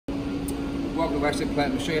welcome to Asset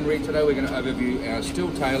Platen Machinery. Today we're going to overview our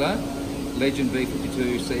STEELTAILOR LEGEND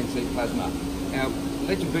B52 CNC plasma. Our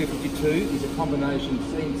LEGEND B52 is a combination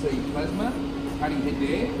CNC plasma, cutting head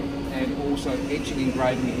there, and also etching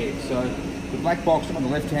engraving head. So the black box on the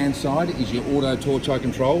left hand side is your auto torch eye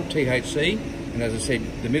control, THC, and as I said,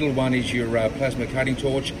 the middle one is your plasma cutting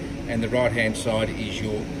torch, and the right hand side is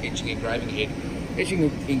your etching engraving head. Etching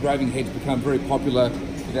engraving heads become very popular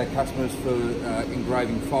with our customers for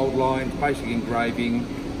engraving fold lines, basic engraving,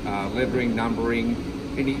 lettering, numbering,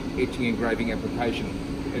 any etching engraving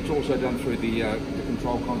application. It's also done through the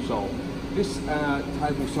control console. This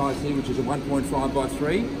table size here, which is a 1.5 by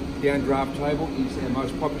 3 downdraft table, is our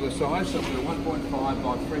most popular size. So we've got a 1.5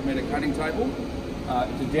 by 3 metre cutting table.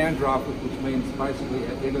 It's a downdraft, which means basically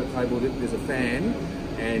at the end of the table there's a fan,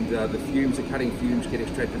 and the fumes, the cutting fumes, get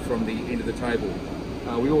extracted from the end of the table.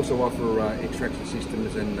 We also offer extraction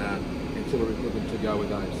systems and ancillary equipment to go with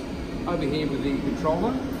those. Over here with the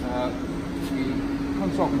controller, the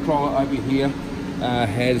console controller over here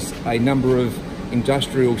has a number of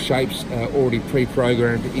industrial shapes already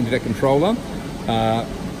pre-programmed into that controller.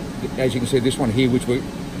 As you can see, this one here, which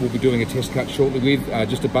we'll be doing a test cut shortly with,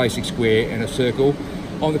 just a basic square and a circle.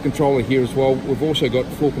 On the controller here as well, we've also got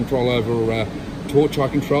full control over torch eye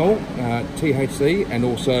control, THC, and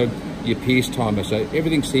also your pierce timer. So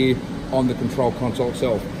everything's here on the control console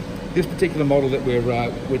itself. This particular model that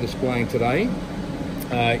we're displaying today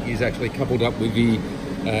is actually coupled up with the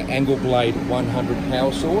angle blade 100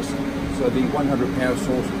 power source. So the 100 power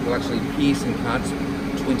source will actually pierce and cut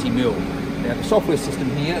 20 mil. Now the software system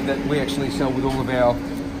here that we actually sell with all of our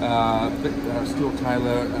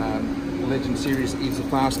STEELTAILOR Legend series is the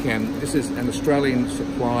Fastcam. This is an Australian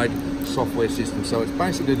supplied software system, so it's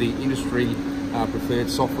basically the industry preferred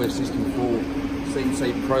software system for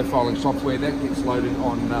CNC profiling software that gets loaded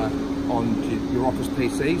on your office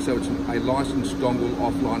PC. So it's a licensed dongle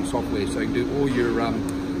offline software, so you can do all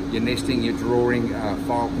your nesting, your drawing,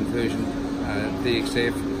 file conversion,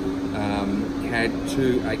 DXF, CAD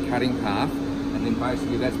to a cutting path, and then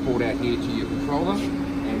basically that's brought out here to your controller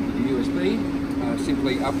and the USB,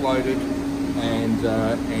 simply uploaded and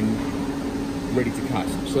ready to cut.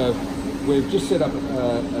 So we've just set up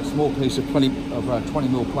a small piece of 20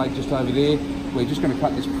 mil plate just over there. We're just going to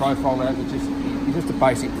cut this profile out, which is just a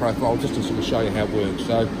basic profile, just to sort of show you how it works.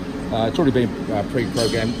 So it's already been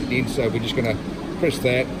pre-programmed in, so we're just going to press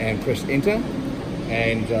that and press enter,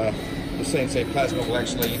 and the CNC plasma will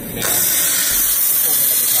actually now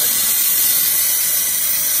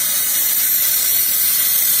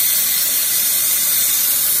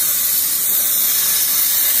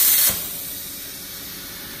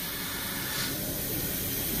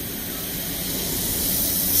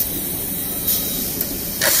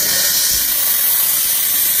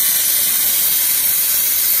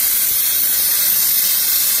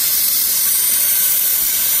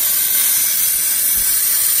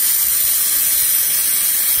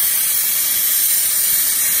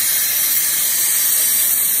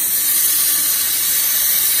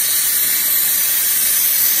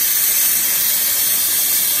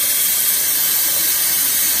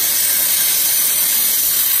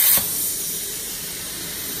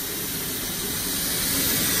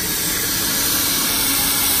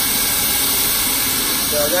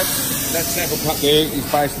So that sample cut there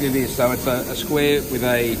is basically this. So it's a square with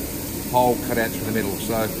a hole cut out through the middle.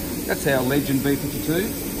 So that's our Legend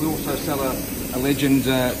B52. We also sell a Legend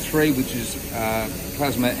 3, which is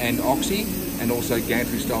plasma and oxy, and also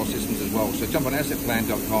gantry style systems as well. So jump on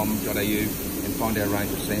assetplan.com.au and find our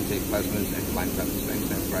range of CNC plasmas and flame cutters. Thanks,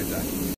 have a great day.